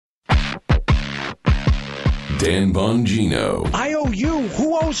Dan Bongino. I owe you.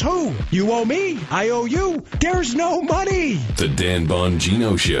 Who owes who? You owe me. I owe you. There's no money. The Dan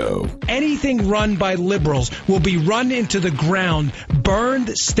Bongino Show. Anything run by liberals will be run into the ground,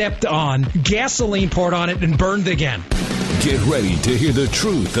 burned, stepped on, gasoline poured on it, and burned again. Get ready to hear the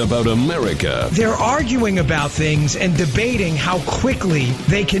truth about America. They're arguing about things and debating how quickly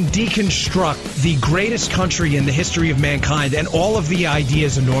they can deconstruct the greatest country in the history of mankind and all of the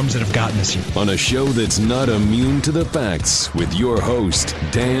ideas and norms that have gotten us here. On a show that's not immune to the facts, with your host,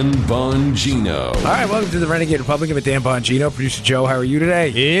 Dan Bongino. All right, welcome to the Renegade Republican with Dan Bongino. Producer Joe, how are you today?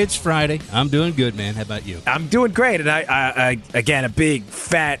 It's Friday. I'm doing good, man. How about you? I'm doing great. And I again, a big,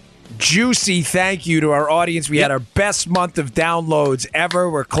 fat, juicy thank you to our audience. We had our best month of downloads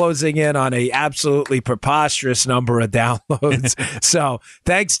ever. We're closing in on a absolutely preposterous number of downloads. So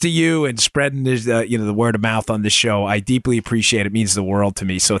thanks to you and spreading the word of mouth on the show. I deeply appreciate it. It means the world to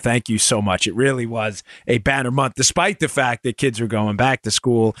me. So thank you so much. It really was a banner month, despite the fact that kids are going back to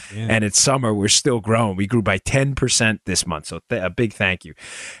school and it's summer. We're still growing. We grew by 10% this month. So a big thank you.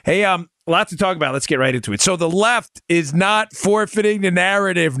 Hey, lots to talk about. Let's get right into it. So the left is not forfeiting the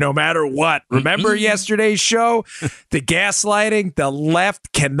narrative no matter what. Remember yesterday's show? The gaslighting? The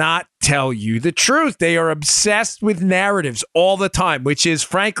left cannot tell you the truth. They are obsessed with narratives all the time, which is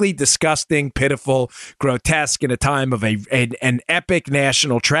frankly disgusting, pitiful, grotesque in a time of an epic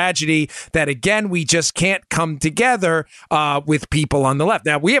national tragedy that, again, we just can't come together with people on the left.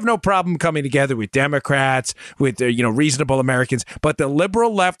 Now, we have no problem coming together with Democrats, with reasonable Americans, but the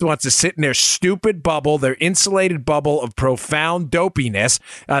liberal left wants to sit in their stupid bubble, their insulated bubble of profound dopiness,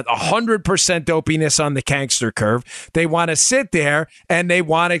 100% dopiness on the Kankster curve. They want to sit there and they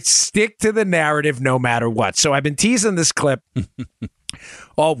want to stick to the narrative no matter what. So I've been teasing this clip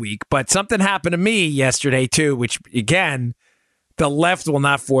all week, but something happened to me yesterday too, which again, the left will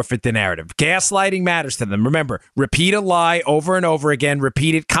not forfeit the narrative. Gaslighting matters to them. Remember, repeat a lie over and over again,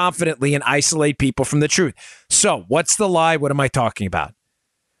 repeat it confidently and isolate people from the truth. So what's the lie? What am I talking about?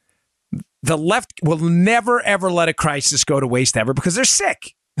 The left will never, ever let a crisis go to waste ever because they're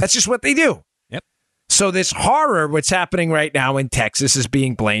sick. That's just what they do. Yep. So this horror, what's happening right now in Texas, is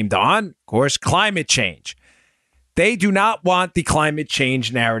being blamed on, of course, climate change. They do not want the climate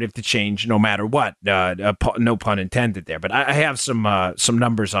change narrative to change no matter what. No pun intended there. But I have some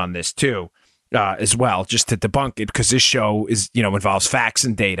numbers on this, too. As well, just to debunk it, because this show is, involves facts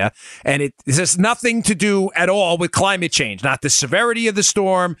and data, and it has nothing to do at all with climate change, not the severity of the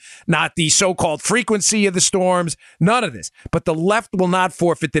storm, not the so-called frequency of the storms, none of this. But the left will not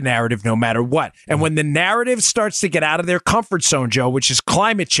forfeit the narrative no matter what. And when the narrative starts to get out of their comfort zone, Joe, which is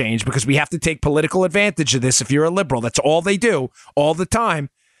climate change, because we have to take political advantage of this if you're a liberal, that's all they do all the time,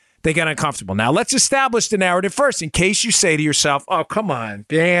 they get uncomfortable. Now, let's establish the narrative first, in case you say to yourself, oh, come on,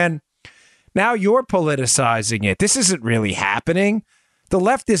 Dan. Now you're politicizing it. This isn't really happening. The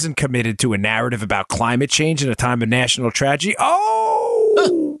left isn't committed to a narrative about climate change in a time of national tragedy.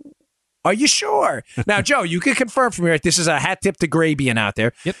 Oh, are you sure? Now, Joe, you can confirm for me, right? This is a hat tip to Grabian out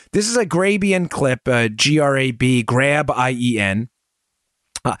there. Yep. This is a Grabian clip, Grab, Grab, I-E-N.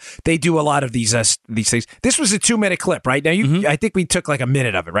 They do a lot of these things. This was a 2-minute clip, right? Now, I think we took like a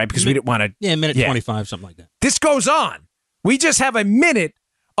minute of it, right? Because we didn't want to. Yeah, minute 25, something like that. This goes on. We just have a minute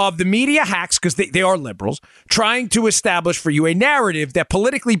of the media hacks, because they are liberals, trying to establish for you a narrative that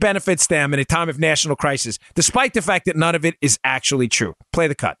politically benefits them in a time of national crisis, despite the fact that none of it is actually true. Play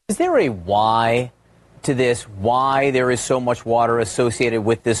the cut. Is there a why to this? Why there is so much water associated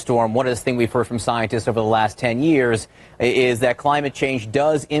with this storm? One of the things we've heard from scientists over the last 10 years is that climate change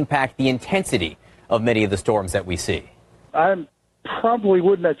does impact the intensity of many of the storms that we see. I probably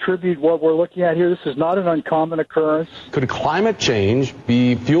wouldn't attribute what we're looking at here. This is not an uncommon occurrence. Could climate change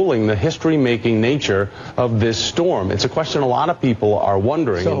be fueling the history-making nature of this storm? It's a question a lot of people are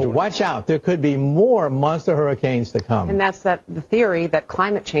wondering. So watch out. There could be more monster hurricanes to come. And that's the theory that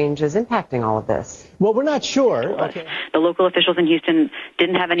climate change is impacting all of this. Well, we're not sure. Okay. The local officials in Houston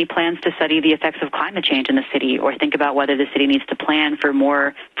didn't have any plans to study the effects of climate change in the city or think about whether the city needs to plan for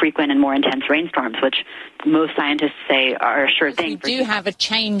more frequent and more intense rainstorms, which most scientists say are a sure thing. We do have a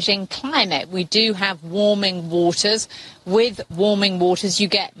changing climate. We do have warming waters. With warming waters, you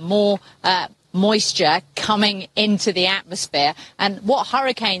get more moisture coming into the atmosphere. And what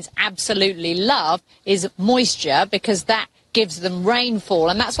hurricanes absolutely love is moisture, because that gives them rainfall.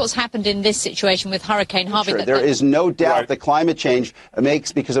 And that's what's happened in this situation with Hurricane Harvey. Sure, there is no doubt that climate change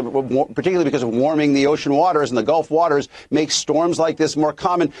makes, particularly because of warming the ocean waters and the Gulf waters, makes storms like this more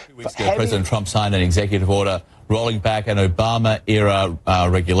common. President Trump signed an executive order rolling back an Obama-era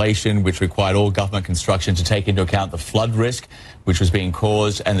regulation which required all government construction to take into account the flood risk which was being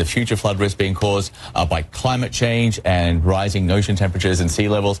caused and the future flood risk being caused by climate change and rising ocean temperatures and sea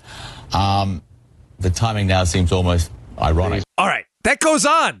levels. The timing now seems almost ironic. All right. That goes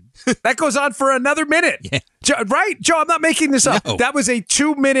on. That goes on for another minute. Yeah. Right, Joe? I'm not making this up. No. That was a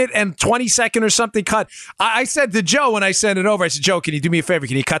 2-minute and 20-second or something cut. I said to Joe when I sent it over, I said, Joe, can you do me a favor?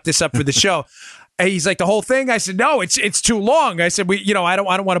 Can you cut this up for the show? And he's like, the whole thing? I said, no, it's too long. I said, I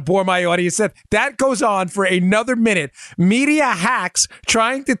don't want to bore my audience. That goes on for another minute. Media hacks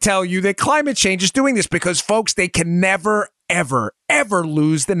trying to tell you that climate change is doing this because, folks, they can never, ever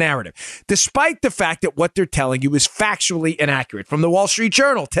lose the narrative, despite the fact that what they're telling you is factually inaccurate. From the Wall Street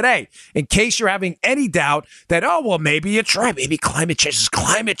Journal today, in case you're having any doubt that, oh, well, maybe it's right. Maybe climate change is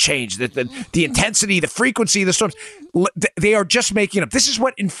climate change, the intensity, the frequency of the storms. They are just making up. This is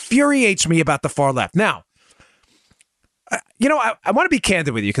what infuriates me about the far left. Now, I want to be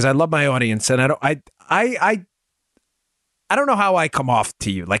candid with you because I love my audience, and I don't know how I come off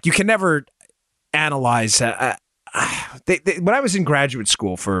to you. Like, you can never analyze. When I was in graduate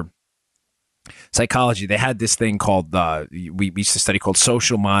school for psychology, they had this thing called we used to study called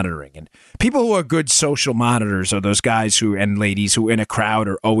social monitoring, and people who are good social monitors are those guys and ladies who in a crowd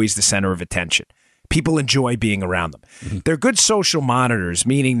are always the center of attention. People enjoy being around them. Mm-hmm. They're good social monitors,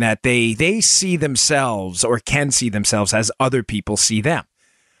 meaning that they see themselves or can see themselves as other people see them.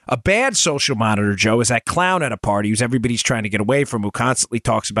 A bad social monitor, Joe, is that clown at a party who's everybody's trying to get away from, who constantly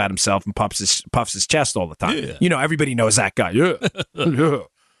talks about himself and puffs his chest all the time. Yeah. Everybody knows that guy. Yeah.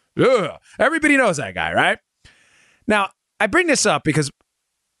 Everybody knows that guy, right? Now, I bring this up because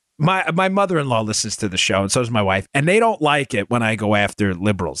my mother-in-law listens to the show, and so does my wife, and they don't like it when I go after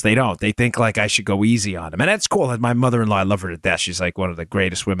liberals. They don't. They think like I should go easy on them. And that's cool. My mother-in-law, I love her to death. She's like one of the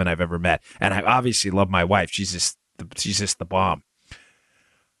greatest women I've ever met. And I obviously love my wife. She's just the bomb.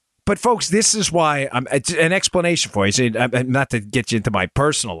 But, folks, this is why it's an explanation for you. Not to get you into my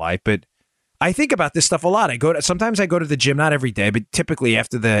personal life, but I think about this stuff a lot. Sometimes I go to the gym, not every day, but typically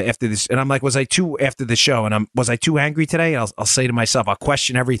after this, and I'm like, after the show, and was I too angry today? I'll say to myself, I'll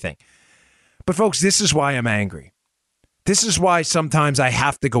question everything. But, folks, this is why I'm angry. This is why sometimes I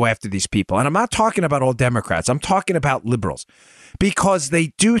have to go after these people. And I'm not talking about all Democrats. I'm talking about liberals, because they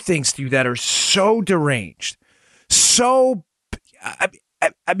do things to you that are so deranged, so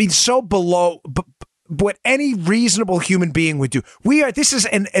below what any reasonable human being would do. This is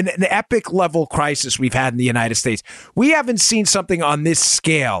an epic level crisis we've had in the United States. We haven't seen something on this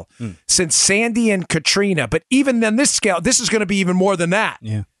scale since Sandy and Katrina, but even on this scale, this is going to be even more than that.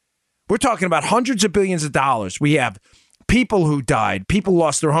 Yeah. We're talking about hundreds of billions of dollars. We have people who died, people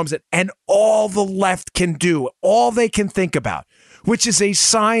lost their homes, and all the left can do, all they can think about, which is a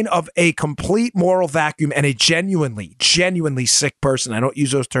sign of a complete moral vacuum and a genuinely sick person. I don't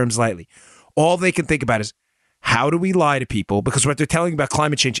use those terms lightly. All they can think about is, how do we lie to people? Because what they're telling about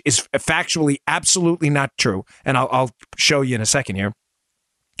climate change is factually absolutely not true. And I'll show you in a second here.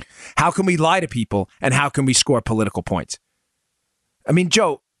 How can we lie to people, and how can we score political points? I mean,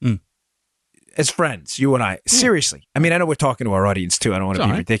 Joe, as friends, you and I, seriously, I mean, I know we're talking to our audience too. I don't want to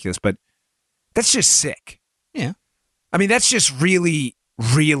be ridiculous, but that's just sick. Yeah. I mean, that's just really,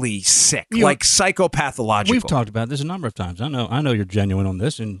 really sick, like psychopathological. We've talked about this a number of times. I know you're genuine on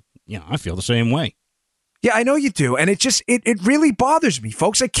this, and I feel the same way. Yeah, I know you do, and it really bothers me,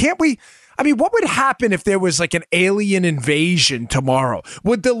 folks. What would happen if there was like an alien invasion tomorrow?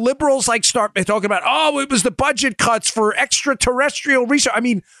 Would the liberals start talking about, oh, it was the budget cuts for extraterrestrial research? I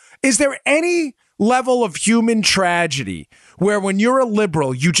mean, is there any level of human tragedy where when you're a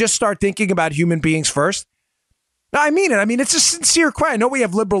liberal, you just start thinking about human beings first? No, I mean it. I mean, it's a sincere question. I know we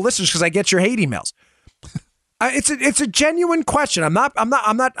have liberal listeners because I get your hate emails. It's a genuine question.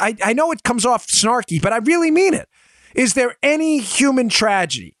 I know it comes off snarky, but I really mean it. Is there any human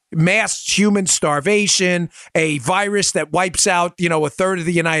tragedy, mass human starvation, a virus that wipes out, a third of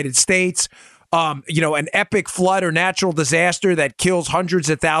the United States, an epic flood or natural disaster that kills hundreds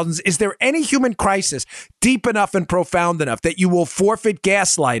of thousands? Is there any human crisis deep enough and profound enough that you will forfeit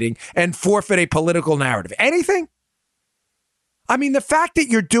gaslighting and forfeit a political narrative? Anything? I mean, the fact that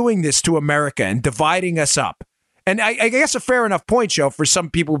you're doing this to America and dividing us up, and I guess a fair enough point, Joe, for some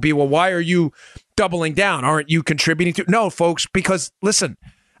people would be, well, why are you doubling down? Aren't you contributing to? No, folks, because listen,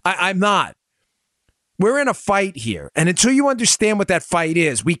 I'm not. We're in a fight here. And until you understand what that fight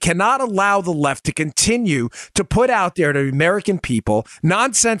is, we cannot allow the left to continue to put out there to the American people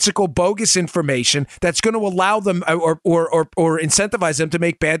nonsensical, bogus information that's going to allow them or incentivize them to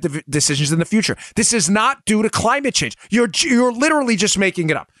make bad decisions in the future. This is not due to climate change. You're literally just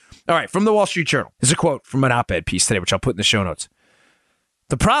making it up. All right, from the Wall Street Journal. There's a quote from an op-ed piece today, which I'll put in the show notes.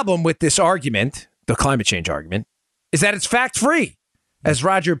 The problem with this argument, the climate change argument, is that it's fact-free. As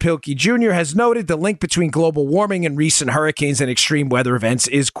Roger Pilkey Jr. has noted, the link between global warming and recent hurricanes and extreme weather events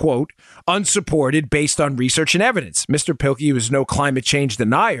is, quote, unsupported based on research and evidence. Mr. Pilkey, who is no climate change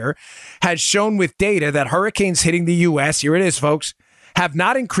denier, has shown with data that hurricanes hitting the U.S., here it is, folks, have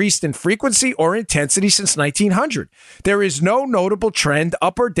not increased in frequency or intensity since 1900. There is no notable trend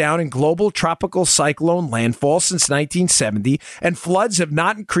up or down in global tropical cyclone landfall since 1970, and floods have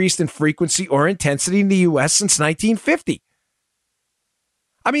not increased in frequency or intensity in the U.S. since 1950.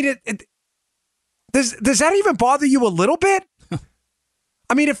 I mean, does that even bother you a little bit?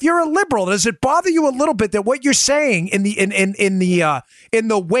 I mean, if you're a liberal, does it bother you a little bit that what you're saying in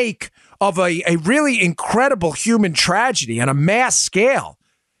the wake of a really incredible human tragedy on a mass scale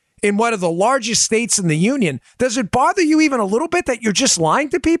in one of the largest states in the union, does it bother you even a little bit that you're just lying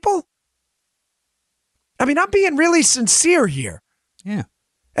to people? I mean, I'm being really sincere here. Yeah.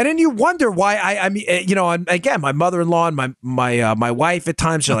 And then you wonder why I mean, you know, again, my mother-in-law and my wife at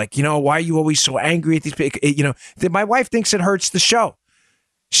times are like, you know, why are you always so angry at these people? You know, my wife thinks it hurts the show.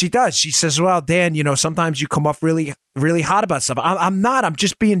 She does. She says, well, Dan, you know, sometimes you come off really, really hot about stuff. I'm not. I'm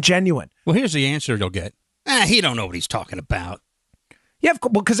just being genuine. Well, here's the answer you'll get. He don't know what he's talking about. Yeah,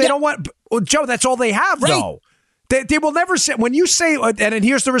 because they don't want, well, Joe, that's all they have, though. They will never say, when you say, and then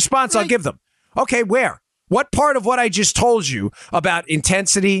here's the response I'll give them. Okay, where? What part of what I just told you about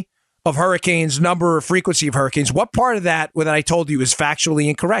intensity of hurricanes, number or frequency of hurricanes, what part of that I told you is factually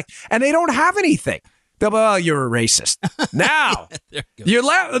incorrect? And they don't have anything. They'll be, oh, you're a racist. Now, you're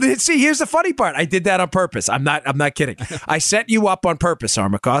see, here's the funny part. I did that on purpose. I'm not kidding. I set you up on purpose,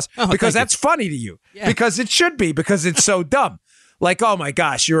 Armacost, because that's funny to you. Yeah. Because it should be, because it's so dumb. Like, oh my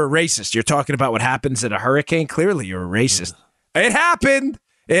gosh, you're a racist. You're talking about what happens at a hurricane? Clearly, you're a racist. It happened.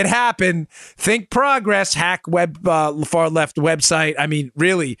 It happened. Think Progress, hack far left website. I mean,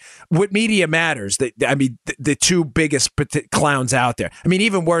 really, what Media Matters? The two biggest clowns out there. I mean,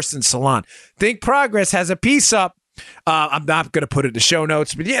 even worse than Salon. Think Progress has a piece up. I'm not going to put it in the show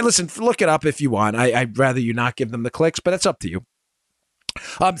notes, but yeah, listen, look it up if you want. I'd rather you not give them the clicks, but that's up to you.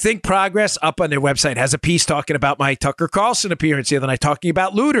 Think Progress up on their website has a piece talking about my Tucker Carlson appearance the other night, talking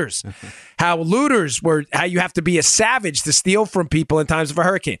about looters, how you have to be a savage to steal from people in times of a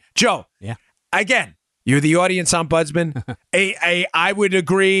hurricane. Joe, again, you're the audience ombudsman. I would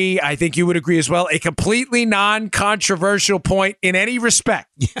agree. I think you would agree as well. A completely non-controversial point in any respect.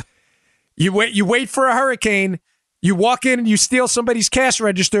 Yeah. You wait for a hurricane. You walk in and you steal somebody's cash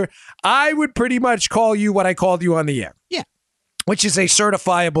register. I would pretty much call you what I called you on the air. Yeah. Which is a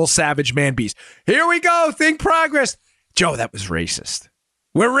certifiable savage man beast. Here we go. Think Progress. Joe, that was racist.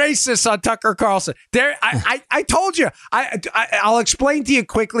 We're racist on Tucker Carlson. I told you. I'll explain to you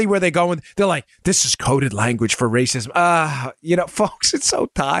quickly where they go. They're like, this is coded language for racism. You know, folks, it's so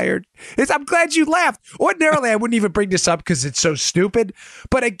tired. I'm glad you laughed. Ordinarily, I wouldn't even bring this up because it's so stupid.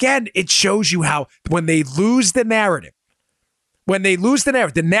 But again, it shows you how when they lose the narrative,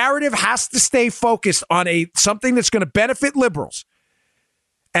 the narrative has to stay focused on something that's going to benefit liberals.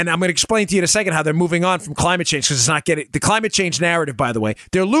 And I'm going to explain to you in a second how they're moving on from climate change because it's not getting the climate change narrative, by the way.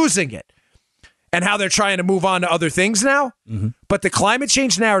 They're losing it. And how they're trying to move on to other things now. Mm-hmm. But the climate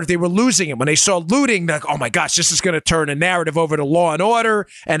change narrative, they were losing it. When they saw looting, they're like, oh my gosh, this is going to turn a narrative over to Law and Order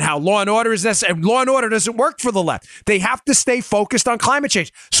and how Law and Order is necessary. And Law and Order doesn't work for the left. They have to stay focused on climate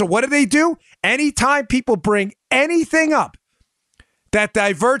change. So what do? Anytime people bring anything up that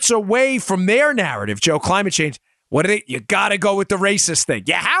diverts away from their narrative, Joe, climate change, you got to go with the racist thing.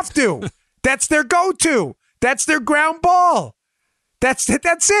 You have to. That's their go-to. That's their ground ball. That's it.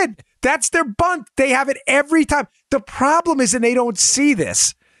 That's their bunt. They have it every time. The problem is, and they don't see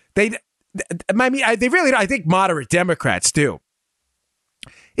this. They really don't. I think moderate Democrats do.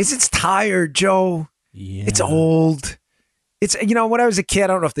 It's tired, Joe. Yeah. It's old. It's, when I was a kid, I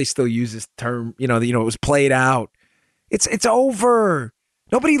don't know if they still use this term, it was played out. It's over.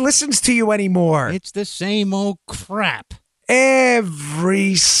 Nobody listens to you anymore. It's the same old crap.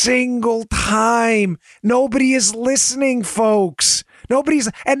 Every single time. Nobody is listening, folks.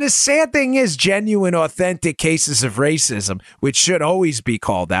 And the sad thing is, genuine, authentic cases of racism, which should always be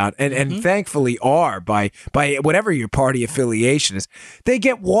called out, and thankfully are by whatever your party affiliation is, they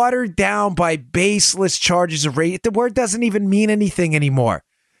get watered down by baseless charges of race. The word doesn't even mean anything anymore.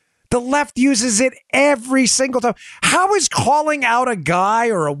 The left uses it every single time. How is calling out a guy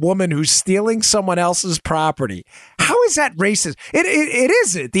or a woman who's stealing someone else's property, how is that racist? It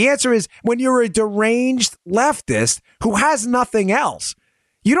isn't. The answer is when you're a deranged leftist who has nothing else,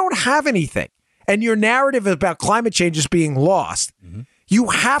 you don't have anything, and your narrative about climate change is being lost. Mm-hmm. You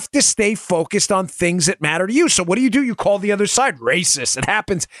have to stay focused on things that matter to you. So what do? You call the other side racist. It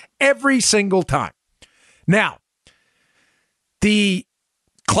happens every single time. Now, the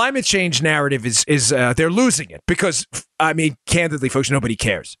climate change narrative is they're losing it because, I mean, candidly, folks, nobody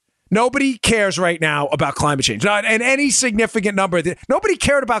cares. Nobody cares right now about climate change. Not in any significant number. Nobody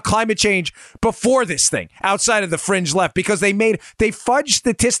cared about climate change before this thing outside of the fringe left because they fudged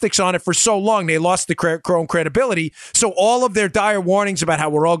statistics on it for so long. They lost the own credibility. So all of their dire warnings about how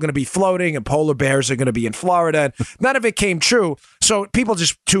we're all going to be floating and polar bears are going to be in Florida, and none of it came true. So people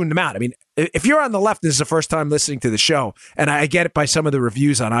just tuned them out. I mean, if you're on the left, this is the first time listening to the show, and I get it by some of the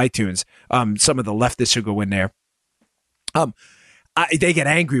reviews on iTunes, some of the leftists who go in there. They get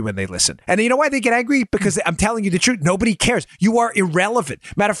angry when they listen. And you know why they get angry? Because I'm telling you the truth. Nobody cares. You are irrelevant.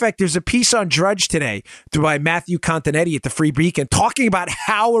 Matter of fact, there's a piece on Drudge today by Matthew Continetti at the Free Beacon talking about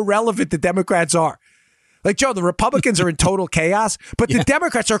how irrelevant the Democrats are. Like, Joe, the Republicans are in total chaos, but the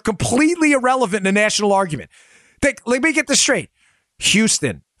Democrats are completely irrelevant in the national argument. Let me get this straight.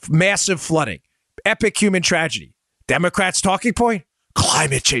 Houston, massive flooding, epic human tragedy. Democrats' talking point?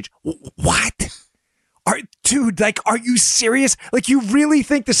 Climate change. What? Are you serious? Like, you really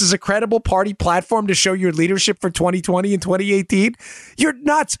think this is a credible party platform to show your leadership for 2020 and 2018? You're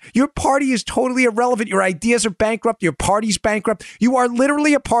nuts. Your party is totally irrelevant. Your ideas are bankrupt. Your party's bankrupt. You are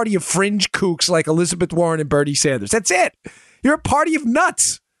literally a party of fringe kooks like Elizabeth Warren and Bernie Sanders. That's it. You're a party of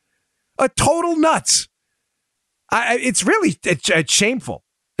nuts. A total nuts. It's really shameful.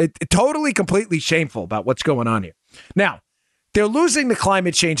 Totally, completely shameful about what's going on here. Now, they're losing the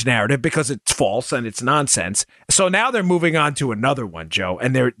climate change narrative because it's false and it's nonsense. So now they're moving on to another one, Joe.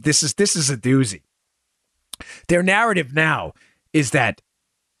 And this is a doozy. Their narrative now is that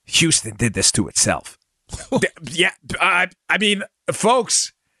Houston did this to itself. Yeah, I mean,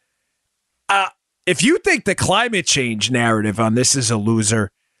 folks, if you think the climate change narrative on this is a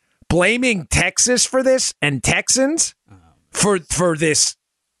loser, blaming Texas for this and Texans for this,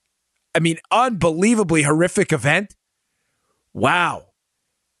 I mean, unbelievably horrific event. Wow.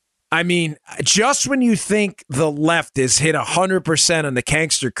 I mean, just when you think the left has hit 100% on the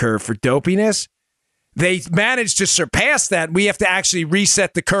gangster curve for dopiness, they managed to surpass that. We have to actually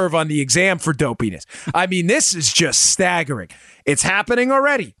reset the curve on the exam for dopiness. I mean, this is just staggering. It's happening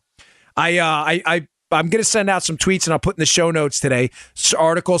already. I'm going to send out some tweets, and I'll put in the show notes today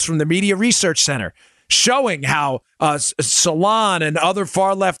articles from the Media Research Center showing how Salon and other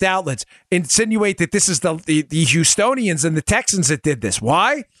far-left outlets insinuate that this is the Houstonians and the Texans that did this.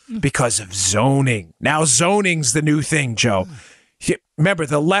 Why? Because of zoning. Now zoning's the new thing, Joe. Remember,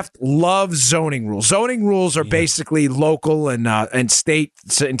 the left loves zoning rules. Zoning rules are basically local and state,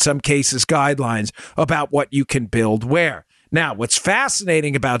 in some cases, guidelines about what you can build where. Now, what's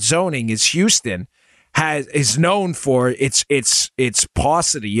fascinating about zoning is Houston is known for its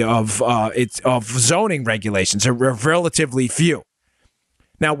paucity of zoning regulations. There are relatively few.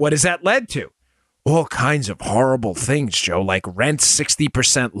 Now, what has that led to? All kinds of horrible things, Joe, like rents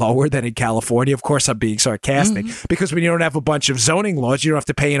 60% lower than in California. Of course, I'm being sarcastic, because when you don't have a bunch of zoning laws, you don't have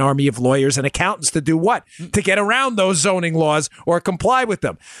to pay an army of lawyers and accountants to do what? To get around those zoning laws or comply with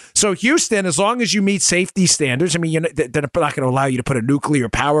them. So Houston, as long as you meet safety standards, I mean, they're not going to allow you to put a nuclear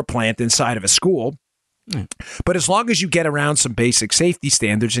power plant inside of a school. But as long as you get around some basic safety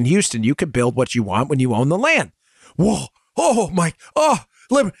standards in Houston, you can build what you want when you own the land. Whoa.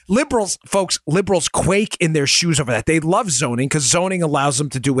 Liberals, folks, liberals quake in their shoes over that. They love zoning because zoning allows them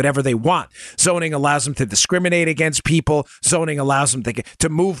to do whatever they want. Zoning allows them to discriminate against people. Zoning allows them to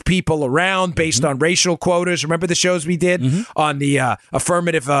move people around based on racial quotas. Remember the shows we did on the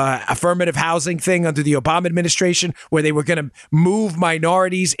affirmative housing thing under the Obama administration, where they were going to move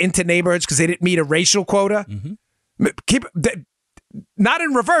minorities into neighborhoods because they didn't meet a racial quota? Not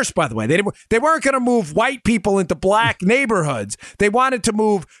in reverse, by the way. They weren't going to move white people into black neighborhoods. They wanted to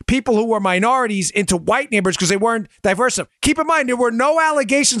move people who were minorities into white neighborhoods because they weren't diverse enough. Keep in mind, there were no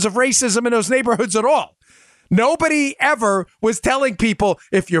allegations of racism in those neighborhoods at all. Nobody ever was telling people,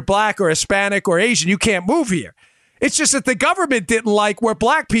 if you're black or Hispanic or Asian, you can't move here. It's just that the government didn't like where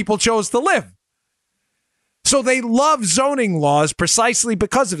black people chose to live. So they love zoning laws precisely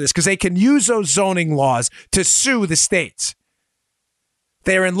because of this, because they can use those zoning laws to sue the states.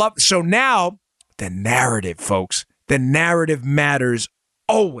 They're in love. So now the narrative, folks, the narrative matters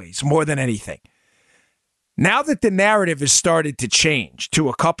always more than anything. Now that the narrative has started to change to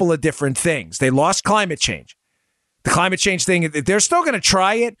a couple of different things, they lost climate change. The climate change thing, they're still going to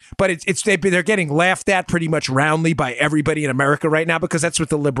try it, but they're getting laughed at pretty much roundly by everybody in America right now because that's what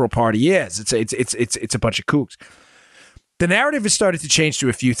the liberal party is. It's a bunch of kooks. The narrative has started to change to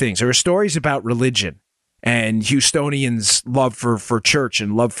a few things. There are stories about religion and Houstonians' love for church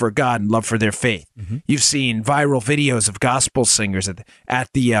and love for God and love for their faith. Mm-hmm. You've seen viral videos of gospel singers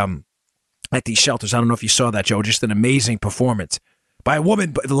at these shelters. I don't know if you saw that, Joe. Just an amazing performance by a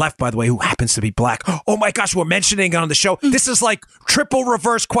woman left, by the way, who happens to be black. Oh my gosh, we're mentioning it on the show. This is like triple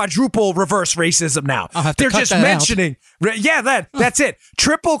reverse, quadruple reverse racism now. They're just mentioning. That's it.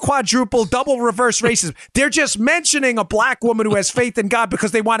 Triple, quadruple, double reverse racism. They're just mentioning a black woman who has faith in God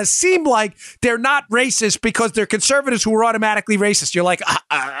because they want to seem like they're not racist because they're conservatives who are automatically racist. You're like,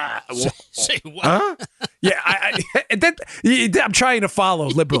 say what? Huh? Yeah, I'm trying to follow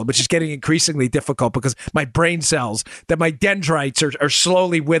liberal, which is getting increasingly difficult because my brain cells, my dendrites are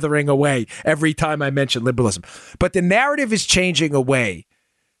slowly withering away every time I mention liberalism. But the narrative is changing away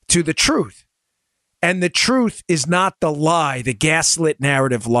to the truth. And the truth is not the lie, the gaslit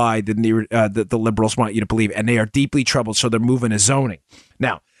narrative lie that the liberals want you to believe. And they are deeply troubled, so they're moving to zoning.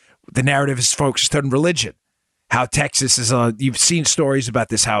 Now, the narrative is focused on religion. How Texas is, you've seen stories about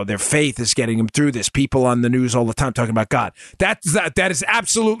this, how their faith is getting them through this. People on the news all the time talking about God. That is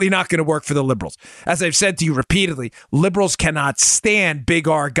absolutely not going to work for the liberals. As I've said to you repeatedly, liberals cannot stand big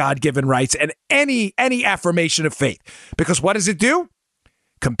R God-given rights and any affirmation of faith. Because what does it do?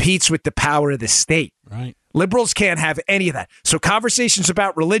 Competes with the power of the state. Right. Liberals can't have any of that. So conversations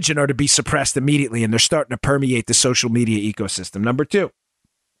about religion are to be suppressed immediately, and they're starting to permeate the social media ecosystem. Number two.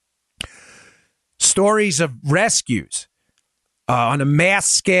 Stories of rescues on a mass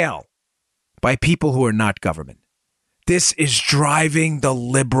scale by people who are not government. This is driving the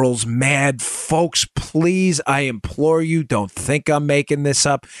liberals mad. Folks, please, I implore you, don't think I'm making this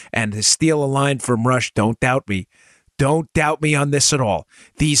up. And to steal a line from Rush, don't doubt me. Don't doubt me on this at all.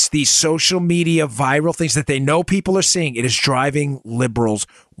 These social media viral things that they know people are seeing, it is driving liberals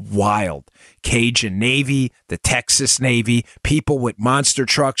wild. Cajun Navy, the Texas Navy, people with monster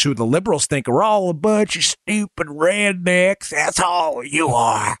trucks who the liberals think are all a bunch of stupid rednecks. That's all you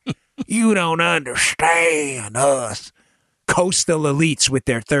are. You don't understand us. Coastal elites with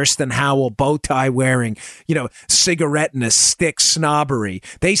their Thurston Howell bow tie wearing, cigarette and a stick snobbery.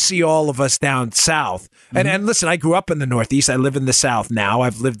 They see all of us down south. Mm-hmm. And listen, I grew up in the Northeast. I live in the South now.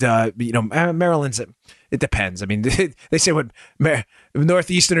 I've lived, Maryland's, it depends. I mean, they say what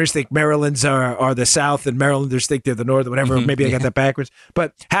Northeasterners think Maryland's are the South and Marylanders think they're the North or whatever. Mm-hmm. Maybe I got that backwards.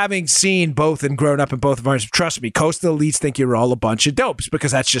 But having seen both and grown up in both environments, trust me, coastal elites think you're all a bunch of dopes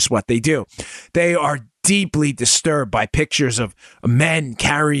because that's just what they do. They are deeply disturbed by pictures of men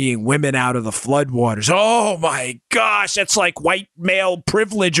carrying women out of the floodwaters. Oh my gosh, that's like white male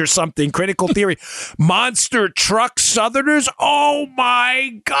privilege or something. Critical theory. Monster truck Southerners. Oh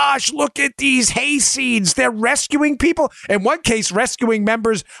my gosh, look at these hayseeds. They're rescuing people. In one case, rescuing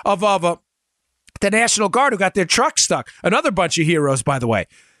members of the National Guard who got their truck stuck. Another bunch of heroes, by the way.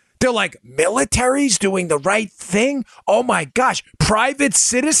 They're like, militaries doing the right thing? Oh my gosh. Private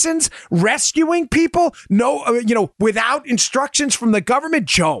citizens rescuing people? No, without instructions from the government?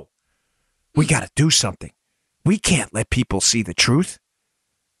 Joe, we got to do something. We can't let people see the truth.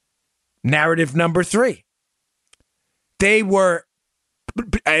 Narrative number 3. They were,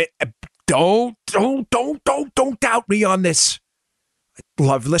 don't doubt me on this. I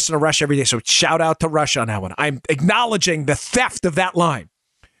love listening to Rush every day. So shout out to Rush on that one. I'm acknowledging the theft of that line.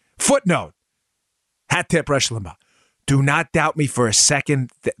 Footnote, hat tip Rush Limbaugh. Do not doubt me for a second.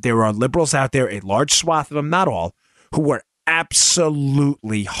 There are liberals out there, a large swath of them, not all, who are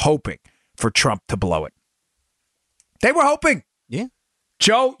absolutely hoping for Trump to blow it. They were hoping. Yeah.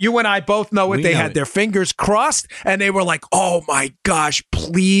 Joe, you and I both know it. They had their fingers crossed, and they were like, oh my gosh,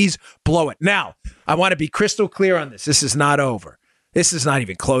 please blow it. Now, I want to be crystal clear on this. This is not over. This is not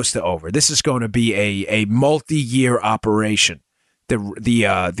even close to over. This is going to be a multi-year operation. The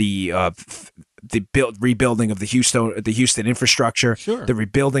rebuilding of the Houston infrastructure, sure. The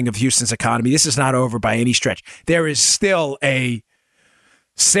rebuilding of Houston's economy. This is not over by any stretch. There is still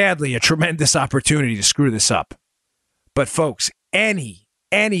sadly, a tremendous opportunity to screw this up. But folks, any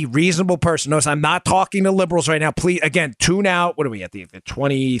reasonable person, notice I'm not talking to liberals right now. Please, again, tune out. What are we at the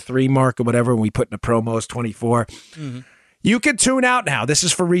 23 mark or whatever? When we put in the promos 24. Mm-hmm. You can tune out now. This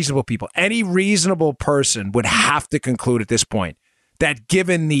is for reasonable people. Any reasonable person would have to conclude at this point that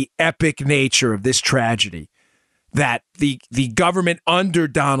given the epic nature of this tragedy, that the government under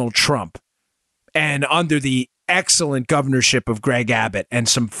Donald Trump and under the excellent governorship of Greg Abbott and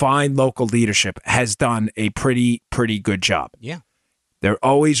some fine local leadership has done a pretty good job. Yeah. There's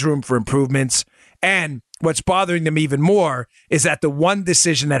always room for improvements. And what's bothering them even more is that the one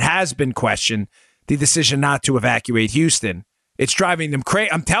decision that has been questioned, the decision not to evacuate Houston, it's driving them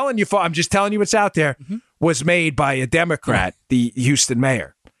crazy. I'm just telling you what's out there, was made by a Democrat, the Houston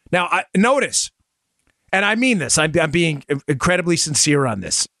mayor. Now, notice, and I mean this, I'm being incredibly sincere on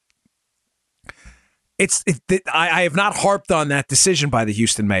this. I have not harped on that decision by the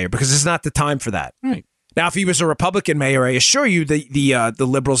Houston mayor because it's not the time for that. Right. Now, if he was a Republican mayor, I assure you the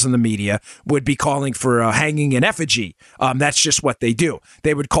liberals in the media would be calling for hanging in effigy. That's just what they do.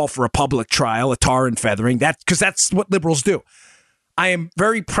 They would call for a public trial, a tar and feathering, because that's what liberals do. I am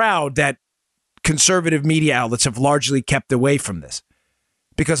very proud that conservative media outlets have largely kept away from this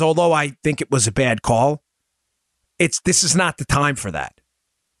because although I think it was a bad call, this is not the time for that.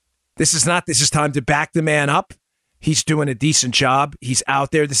 This is time to back the man up. He's doing a decent job. He's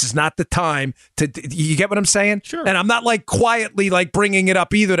out there. This is not the time to. You get what I'm saying? Sure. And I'm not like quietly like bringing it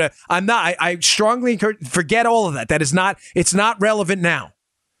up either. I strongly encourage. Forget all of that. That is not. It's not relevant now.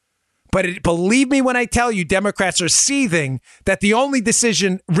 But believe me when I tell you, Democrats are seething that the only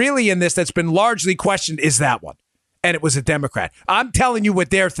decision really in this that's been largely questioned is that one, and it was a Democrat. I'm telling you what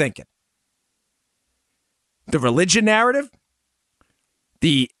they're thinking. The religion narrative,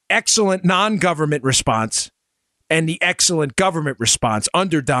 the excellent non-government response, and the excellent government response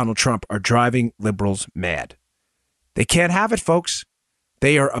under Donald Trump are driving liberals mad. They can't have it, folks.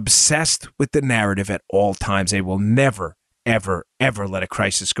 They are obsessed with the narrative at all times. They will never, ever, ever let a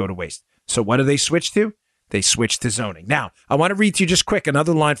crisis go to waste. So what do they switch to? They switch to zoning. Now, I want to read to you just quick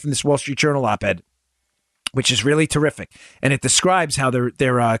another line from this Wall Street Journal op-ed, which is really terrific. And it describes how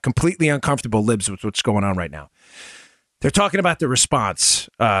they're completely uncomfortable libs with what's going on right now. They're talking about the response.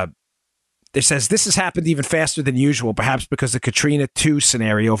 It says this has happened even faster than usual, perhaps because the Katrina 2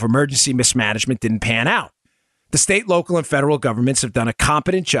 scenario of emergency mismanagement didn't pan out. The state, local, and federal governments have done a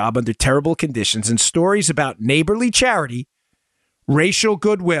competent job under terrible conditions, and stories about neighborly charity, racial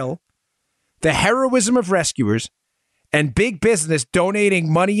goodwill, the heroism of rescuers, and big business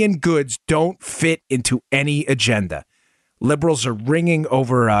donating money and goods don't fit into any agenda. Liberals are ringing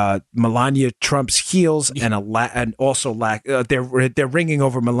over Melania Trump's heels, and also they're ringing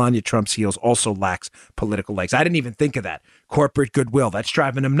over Melania Trump's heels. Also lacks political legs. I didn't even think of that. Corporate goodwill, that's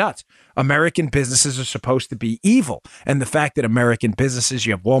driving them nuts. American businesses are supposed to be evil, and the fact that American businesses,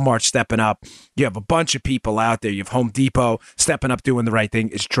 you have Walmart stepping up, you have a bunch of people out there, you have Home Depot stepping up, doing the right thing,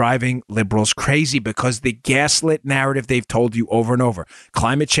 is driving liberals crazy because the gaslit narrative they've told you over and over.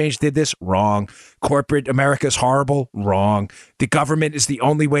 Climate change did this, wrong. Corporate America's horrible, wrong. The government is the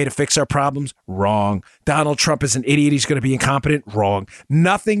only way to fix our problems, wrong. Donald Trump is an idiot, he's going to be incompetent, wrong.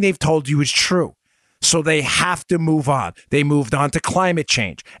 Nothing they've told you is true. So they have to move on. They moved on to climate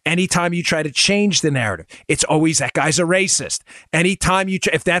change. Anytime you try to change the narrative, it's always that guy's a racist. Anytime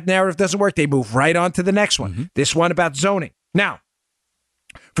if that narrative doesn't work, they move right on to the next one. Mm-hmm. This one about zoning. Now,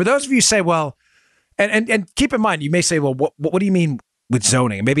 for those of you who say, well, and keep in mind, you may say, well, what do you mean with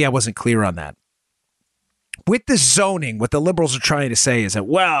zoning? And maybe I wasn't clear on that. With the zoning, what the liberals are trying to say is that,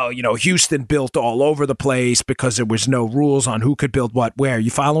 well, Houston built all over the place because there was no rules on who could build what where.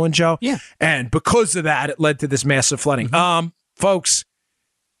 You following, Joe? Yeah. And because of that, it led to this massive flooding. Mm-hmm. Folks,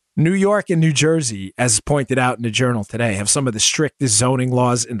 New York and New Jersey, as pointed out in the Journal today, have some of the strictest zoning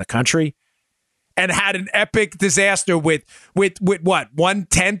laws in the country and had an epic disaster with what,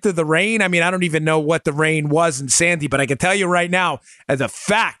 1/10 of the rain? I mean, I don't even know what the rain was in Sandy, but I can tell you right now, as a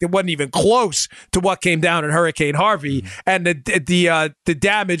fact, it wasn't even close to what came down in Hurricane Harvey, and the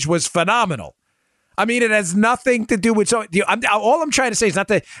damage was phenomenal. I mean, it has nothing to do with zoning. All I'm trying to say is not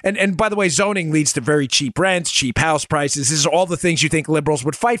that, and by the way, zoning leads to very cheap rents, cheap house prices. This is all the things you think liberals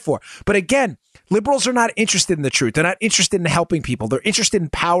would fight for. But again, liberals are not interested in the truth. They're not interested in helping people. They're interested in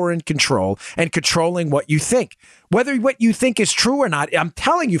power and control and controlling what you think. Whether what you think is true or not, I'm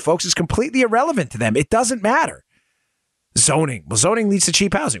telling you, folks, is completely irrelevant to them. It doesn't matter. Zoning. Well, zoning leads to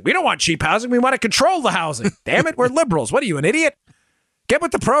cheap housing. We don't want cheap housing. We want to control the housing. Damn it, we're liberals. What are you, an idiot? Get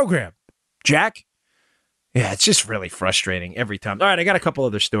with the program, Jack. Yeah, it's just really frustrating every time. All right, I got a couple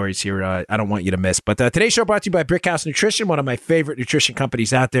other stories here I don't want you to miss. But today's show brought to you by Brickhouse Nutrition, one of my favorite nutrition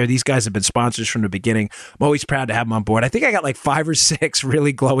companies out there. These guys have been sponsors from the beginning. I'm always proud to have them on board. I think I got like 5 or 6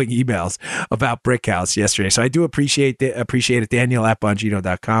 really glowing emails about Brickhouse yesterday. So I do appreciate it.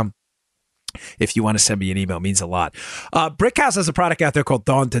 Daniel@Bongino.com. If you want to send me an email, it means a lot. Brickhouse has a product out there called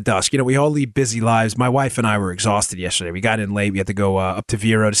Dawn to Dusk. We all lead busy lives. My wife and I were exhausted yesterday. We got in late. We had to go up to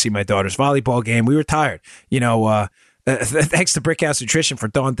Vero to see my daughter's volleyball game. We were tired. Thanks to Brickhouse Nutrition for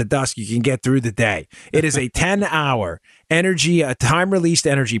dawn to dusk, you can get through the day. It is a 10-hour energy, a time-released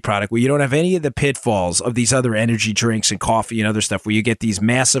energy product where you don't have any of the pitfalls of these other energy drinks and coffee and other stuff where you get these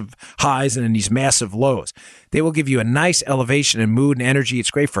massive highs and then these massive lows. They will give you a nice elevation in mood and energy.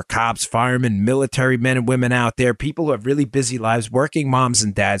 It's great for cops, firemen, military men and women out there, people who have really busy lives, working moms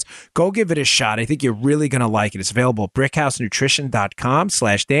and dads. Go give it a shot. I think you're really going to like it. It's available at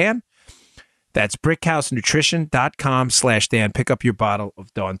brickhousenutrition.com/Dan. That's brickhousenutrition.com/Dan. Pick up your bottle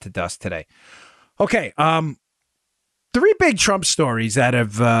of Dawn to Dusk today. Okay. 3 big Trump stories that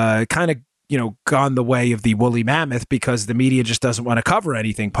have kind of, gone the way of the woolly mammoth because the media just doesn't want to cover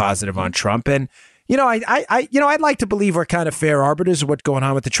anything positive on Trump. And, I'd like to believe we're kind of fair arbiters of what's going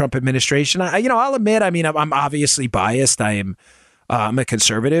on with the Trump administration. I'll admit, I'm obviously biased. I'm a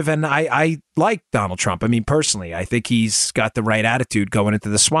conservative, and I like Donald Trump. I mean, personally, I think he's got the right attitude going into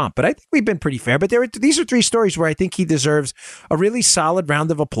the swamp. But I think we've been pretty fair. But these are 3 stories where I think he deserves a really solid round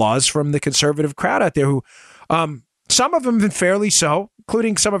of applause from the conservative crowd out there who, some of them have been fairly so,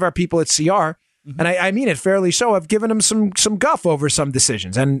 including some of our people at CR. Mm-hmm. And I mean it fairly so. I've given them some guff over some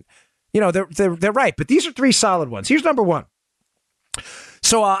decisions. And, they're right. But these are 3 solid ones. Here's number 1.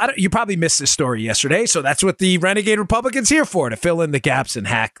 So you probably missed this story yesterday, so that's what the Renegade Republican's here for, to fill in the gaps and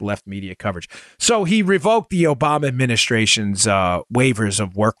hack left media coverage. So he revoked the Obama administration's waivers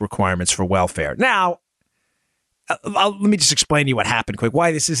of work requirements for welfare. Now, let me just explain to you what happened quick,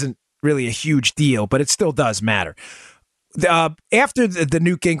 why this isn't really a huge deal, but it still does matter. After the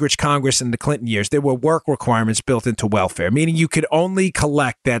Newt Gingrich Congress and the Clinton years, there were work requirements built into welfare, meaning you could only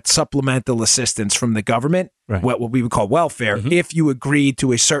collect that supplemental assistance from the government, right, what we would call welfare, mm-hmm, if you agreed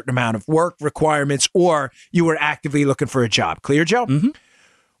to a certain amount of work requirements or you were actively looking for a job. Clear, Joe? Mm-hmm.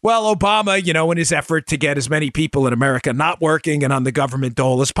 Well, Obama, in his effort to get as many people in America not working and on the government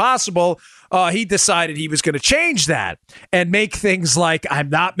dole as possible, he decided he was going to change that and make things like, I'm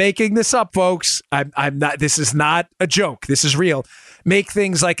not making this up, folks. I'm not. This is not a joke. This is real. Make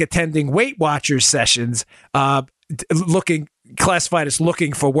things like attending Weight Watchers sessions, classified as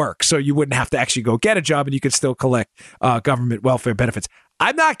looking for work, so you wouldn't have to actually go get a job and you could still collect government welfare benefits.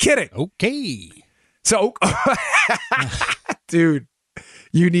 I'm not kidding. Okay. So, dude.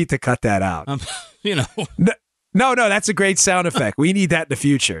 You need to cut that out. No, that's a great sound effect. We need that in the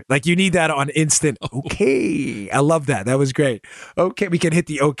future. Like, you need that on instant. Okay. I love that. That was great. Okay. We can hit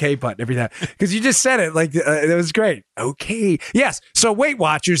the okay button every time because you just said it. Like, it was great. Okay. Yes. So Weight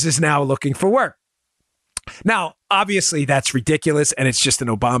Watchers is now looking for work. Now, obviously, that's ridiculous, and it's just an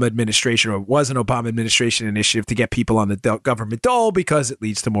Obama administration, or it was an Obama administration initiative to get people on the government dole because it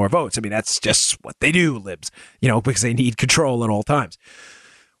leads to more votes. I mean, that's just what they do, libs, because they need control at all times.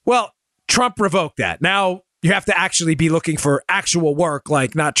 Well, Trump revoked that. Now, you have to actually be looking for actual work,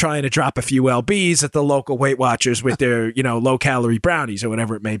 like not trying to drop a few LBs at the local Weight Watchers with their, low-calorie brownies or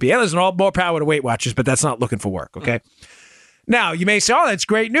whatever it may be. And there's more power to Weight Watchers, but that's not looking for work, okay? Now, you may say, oh, that's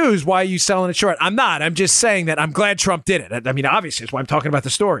great news. Why are you selling it short? I'm not. I'm just saying that I'm glad Trump did it. I mean, obviously, that's why I'm talking about the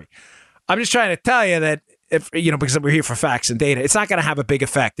story. I'm just trying to tell you that, because we're here for facts and data, it's not going to have a big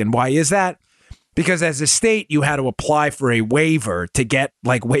effect. And why is that? Because as a state, you had to apply for a waiver to get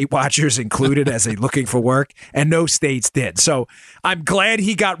like Weight Watchers included as a looking for work, and no states did. So I'm glad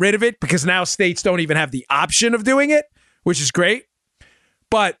he got rid of it because now states don't even have the option of doing it, which is great.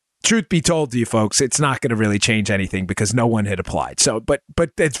 But truth be told to you folks, it's not going to really change anything because no one had applied. So, but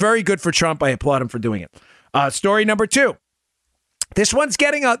it's very good for Trump. I applaud him for doing it. Story number 2. This one's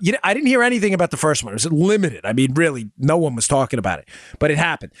getting I didn't hear anything about the first one. It was limited. I mean, really, no one was talking about it, but it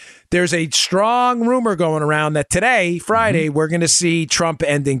happened. There's a strong rumor going around that today, Friday, we're going to see Trump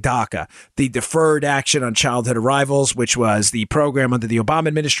ending DACA, the Deferred Action on Childhood Arrivals, which was the program under the Obama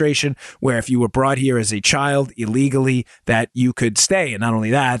administration, where if you were brought here as a child illegally, that you could stay. And not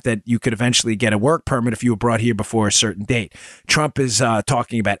only that you could eventually get a work permit if you were brought here before a certain date. Trump is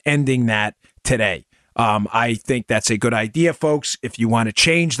talking about ending that today. I think that's a good idea, folks. If you want to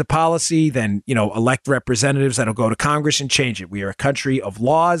change the policy, then, elect representatives that'll go to Congress and change it. We are a country of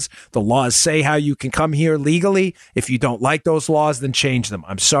laws. The laws say how you can come here legally. If you don't like those laws, then change them.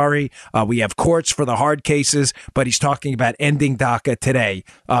 I'm sorry. We have courts for the hard cases, but he's talking about ending DACA today.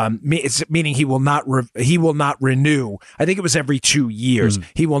 Meaning he will not renew. I think it was every 2 years.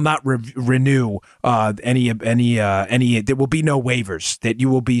 He will not renew any. There will be no waivers, that you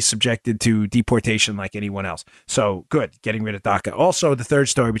will be subjected to deportation like anyone else. So good, getting rid of DACA. Also, the third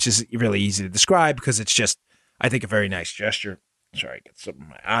story, which is really easy to describe because it's just, I think, a very nice gesture. Sorry, get something in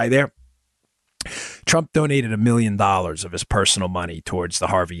my eye there. Trump donated $1 million of his personal money towards the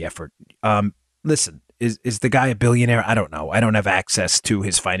Harvey effort. Listen, is the guy a billionaire? I don't know. I don't have access to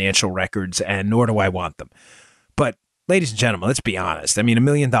his financial records, and nor do I want them. But ladies and gentlemen, let's be honest. I mean, $1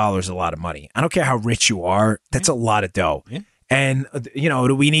 million is a lot of money. I don't care how rich you are. That's a lot of dough. Yeah. And,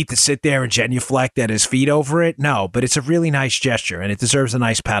 do we need to sit there and genuflect at his feet over it? No, but it's a really nice gesture, and it deserves a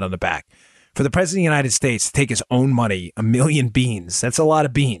nice pat on the back. For the President of the United States to take his own money, 1 million beans, that's a lot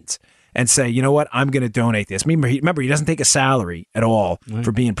of beans, and say, you know what, I'm going to donate this. Remember, he doesn't take a salary at all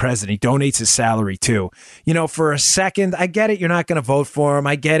for being president. He donates his salary, too. For a second, I get it. You're not going to vote for him.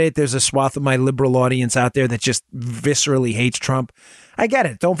 I get it. There's a swath of my liberal audience out there that just viscerally hates Trump. I get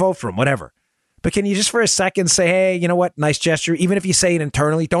it. Don't vote for him, whatever. But can you just for a second say, hey, you know what? Nice gesture. Even if you say it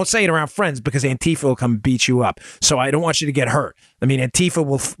internally, don't say it around friends because Antifa will come beat you up. So I don't want you to get hurt. I mean, Antifa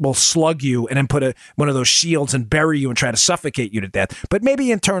will slug you and then put one of those shields and bury you and try to suffocate you to death. But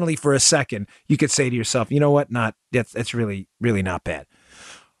maybe internally for a second, you could say to yourself, you know what? That's really, really not bad.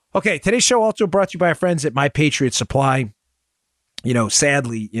 Okay, today's show also brought to you by our friends at My Patriot Supply.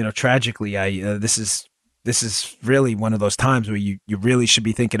 Sadly, tragically, this is really one of those times where you really should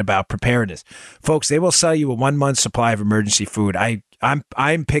be thinking about preparedness. Folks, they will sell you a 1-month supply of emergency food.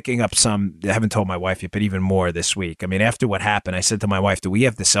 I'm picking up some, I haven't told my wife yet, but even more this week. I mean, after what happened, I said to my wife, do we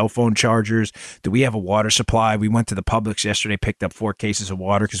have the cell phone chargers? Do we have a water supply? We went to the Publix yesterday, picked up 4 cases of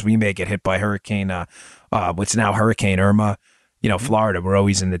water because we may get hit by what's now Hurricane Irma. Florida, we're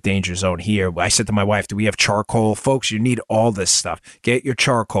always in the danger zone here. I said to my wife, do we have charcoal? Folks, you need all this stuff. Get your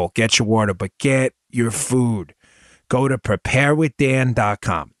charcoal, get your water, but get your food. Go to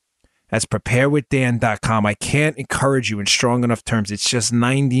preparewithdan.com. That's preparewithdan.com. I can't encourage you in strong enough terms. It's just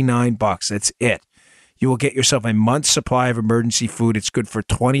 $99. That's it. You will get yourself a month's supply of emergency food. It's good for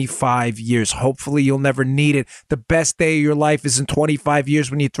 25 years. Hopefully you'll never need it. The best day of your life is in 25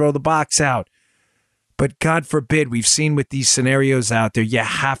 years when you throw the box out. But God forbid, we've seen with these scenarios out there, you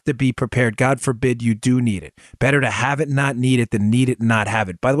have to be prepared. God forbid you do need it. Better to have it and not need it than need it and not have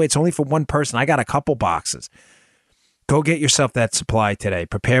it. By the way, it's only for one person. I got a couple boxes. Go get yourself that supply today.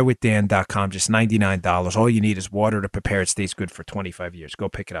 Preparewithdan.com, just $99. All you need is water to prepare. It stays good for 25 years. Go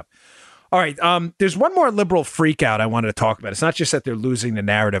pick it up. All right, there's one more liberal freak out I wanted to talk about. It's not just that they're losing the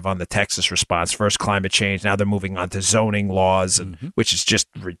narrative on the Texas response. First climate change, now they're moving on to zoning laws, which is just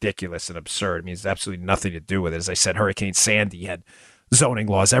ridiculous and absurd. I mean, it's absolutely nothing to do with it. As I said, Hurricane Sandy had zoning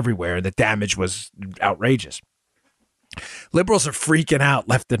laws everywhere, and the damage was outrageous. Liberals are freaking out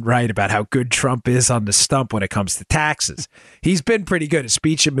left and right about how good Trump is on the stump when it comes to taxes. He's been pretty good. His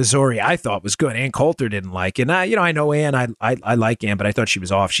speech in Missouri, I thought, was good. Ann Coulter didn't like it. And I know Ann. I like Ann, but I thought she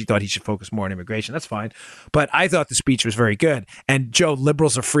was off. She thought he should focus more on immigration. That's fine. But I thought the speech was very good. And, Joe,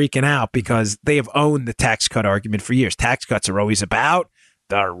 liberals are freaking out because they have owned the tax cut argument for years. Tax cuts are always about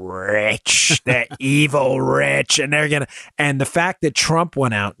the rich, the evil rich, and the fact that Trump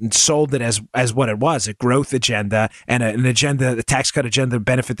went out and sold it as what it was, a growth agenda and an agenda, the tax cut agenda to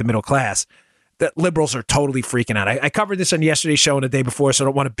benefit the middle class. The liberals are totally freaking out. I covered this on yesterday's show and the day before, so I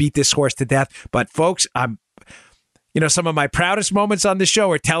don't want to beat this horse to death. But folks, some of my proudest moments on the show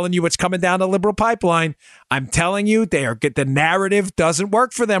are telling you what's coming down the liberal pipeline. I'm telling you, the narrative doesn't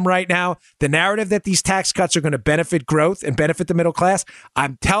work for them right now. The narrative that these tax cuts are going to benefit growth and benefit the middle class,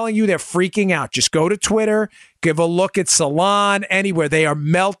 I'm telling you, they're freaking out. Just go to Twitter, give a look at Salon, anywhere. They are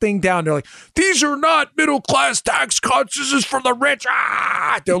melting down. They're like, these are not middle class tax cuts. This is for the rich.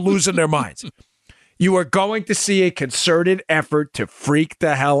 They're losing their minds. You are going to see a concerted effort to freak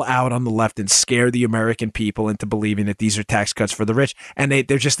the hell out on the left and scare the American people into believing that these are tax cuts for the rich. And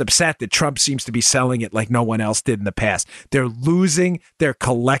they're just upset that Trump seems to be selling it like no one else did in the past. They're losing their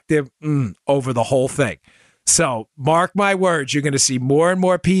collective over the whole thing. So mark my words, you're going to see more and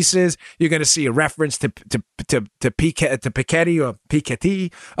more pieces. You're going to see a reference to Piketty,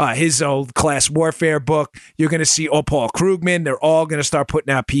 his old class warfare book. You're going to see Paul Krugman. They're all going to start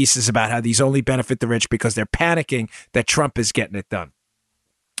putting out pieces about how these only benefit the rich because they're panicking that Trump is getting it done.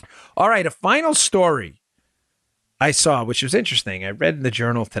 All right, a final story I saw, which was interesting. I read in the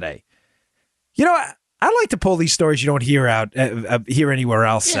Journal today. I like to pull these stories you don't hear hear anywhere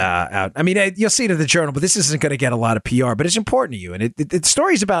else out. I mean, you'll see it in the Journal, but this isn't going to get a lot of PR, but it's important to you. And it's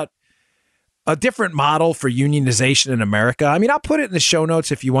stories about a different model for unionization in America. I mean, I'll put it in the show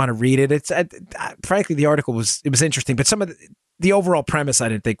notes if you want to read it. It's frankly, the article was interesting, but some of the overall premise I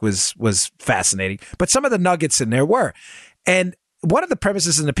didn't think was fascinating, but some of the nuggets in there were. And one of the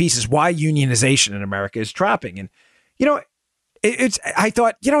premises in the piece is why unionization in America is dropping. And, I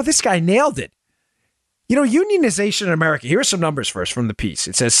thought, this guy nailed it. Unionization in America, here are some numbers first from the piece.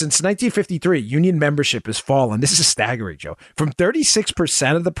 It says, since 1953, union membership has fallen. This is staggering, Joe. From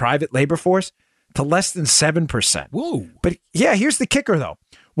 36% of the private labor force to less than 7%. Whoa. But yeah, here's the kicker, though.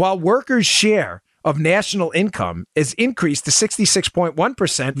 While workers' share of national income is increased to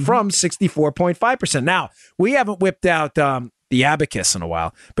 66.1% from 64.5%. Now, we haven't whipped out the abacus in a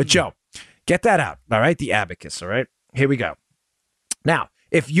while, but Joe, get that out, all right? The abacus, all right? Here we go. Now,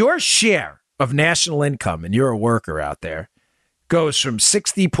 if your share of national income, and you're a worker out there, goes from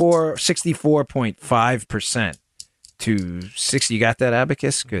 64.5% to 60, you got that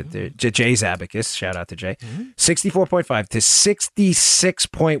abacus? Good. Jay's abacus, shout out to Jay. 64.5 to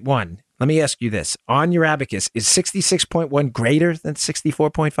 66.1. Let me ask you this. On your abacus, is 66.1 greater than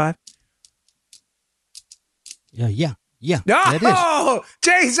 64.5? Yeah. Oh,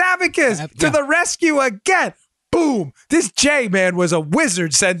 Jay's abacus to the rescue again. Boom. This Jay, man, was a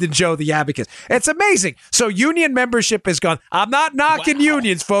wizard sending Joe the abacus. It's amazing. So union membership is gone. I'm not knocking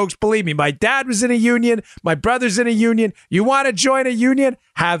unions, folks. Believe me, my dad was in a union. My brother's in a union. You want to join a union?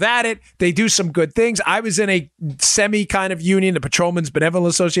 Have at it. They do some good things. I was in a semi kind of union, the Patrolmen's Benevolent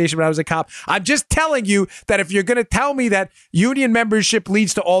Association, when I was a cop. I'm just telling you that if you're going to tell me that union membership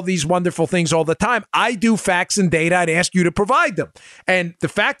leads to all these wonderful things all the time, I do facts and data. I'd ask you to provide them. And the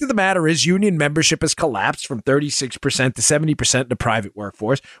fact of the matter is union membership has collapsed from 36% to 70% in the private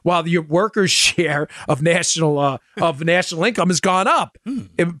workforce, while your workers' share of national income has gone up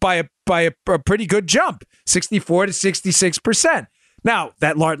by a pretty good jump, 64 to 66%. Now,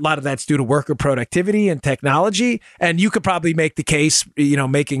 that lot of that's due to worker productivity and technology, and you could probably make the case,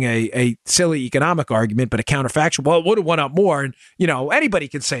 making a silly economic argument, but a counterfactual. Well, it would have went up more, and anybody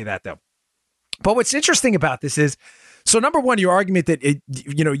can say that though. But what's interesting about this is, so number one, your argument that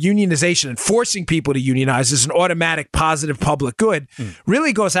unionization and forcing people to unionize is an automatic positive public good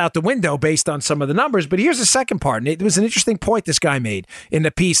really goes out the window based on some of the numbers. But here's the second part, and it was an interesting point this guy made in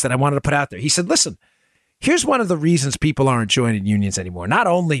the piece that I wanted to put out there. He said, listen, here's one of the reasons people aren't joining unions anymore. Not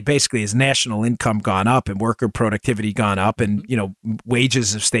only basically has national income gone up and worker productivity gone up, and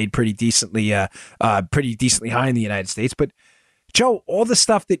wages have stayed pretty decently high in the United States, but Joe, all the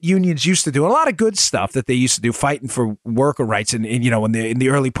stuff that unions used to do, a lot of good stuff that they used to do, fighting for worker rights, in the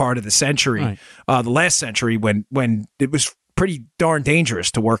early part of the century, right. The last century, when it was pretty darn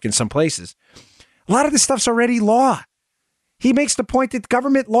dangerous to work in some places, a lot of this stuff's already law. He makes the point that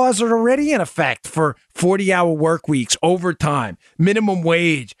government laws are already in effect for 40-hour work weeks, overtime, minimum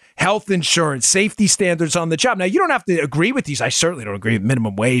wage, health insurance, safety standards on the job. Now, you don't have to agree with these. I certainly don't agree with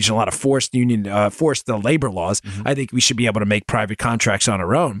minimum wage and a lot of forced labor laws. I think we should be able to make private contracts on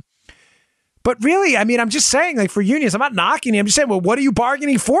our own. But really, I mean, I'm just saying, like, for unions, I'm not knocking you. I'm just saying, well, what are you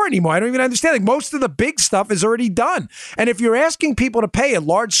bargaining for anymore? I don't even understand. Like, most of the big stuff is already done. And if you're asking people to pay a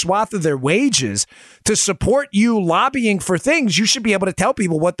large swath of their wages to support you lobbying for things, you should be able to tell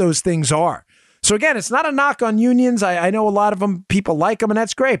people what those things are. So again, it's not a knock on unions. I know a lot of them, people like them, and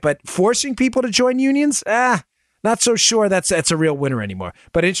that's great. But forcing people to join unions, not so sure that's a real winner anymore.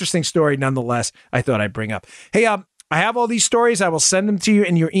 But interesting story nonetheless, I thought I'd bring up. Hey, I have all these stories. I will send them to you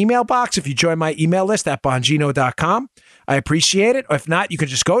in your email box if you join my email list at Bongino.com. I appreciate it. If not, you can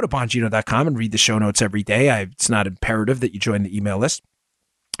just go to Bongino.com and read the show notes every day. It's not imperative that you join the email list.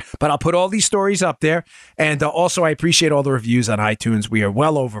 But I'll put all these stories up there. And also, I appreciate all the reviews on iTunes. We are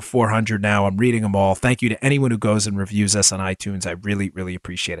well over 400 now. I'm reading them all. Thank you to anyone who goes and reviews us on iTunes. I really, really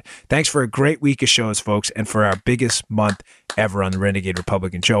appreciate it. Thanks for a great week of shows, folks, and for our biggest month ever on the Renegade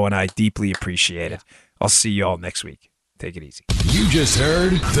Republican. Joe and I deeply appreciate it. I'll see you all next week. Take it easy. You just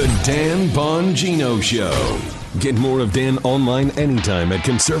heard the Dan Bongino Show. Get more of Dan online anytime at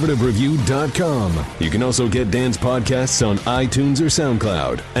conservativereview.com. You can also get Dan's podcasts on iTunes or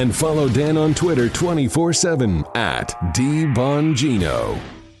SoundCloud. And follow Dan on Twitter 24/7 at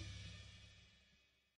DBongino.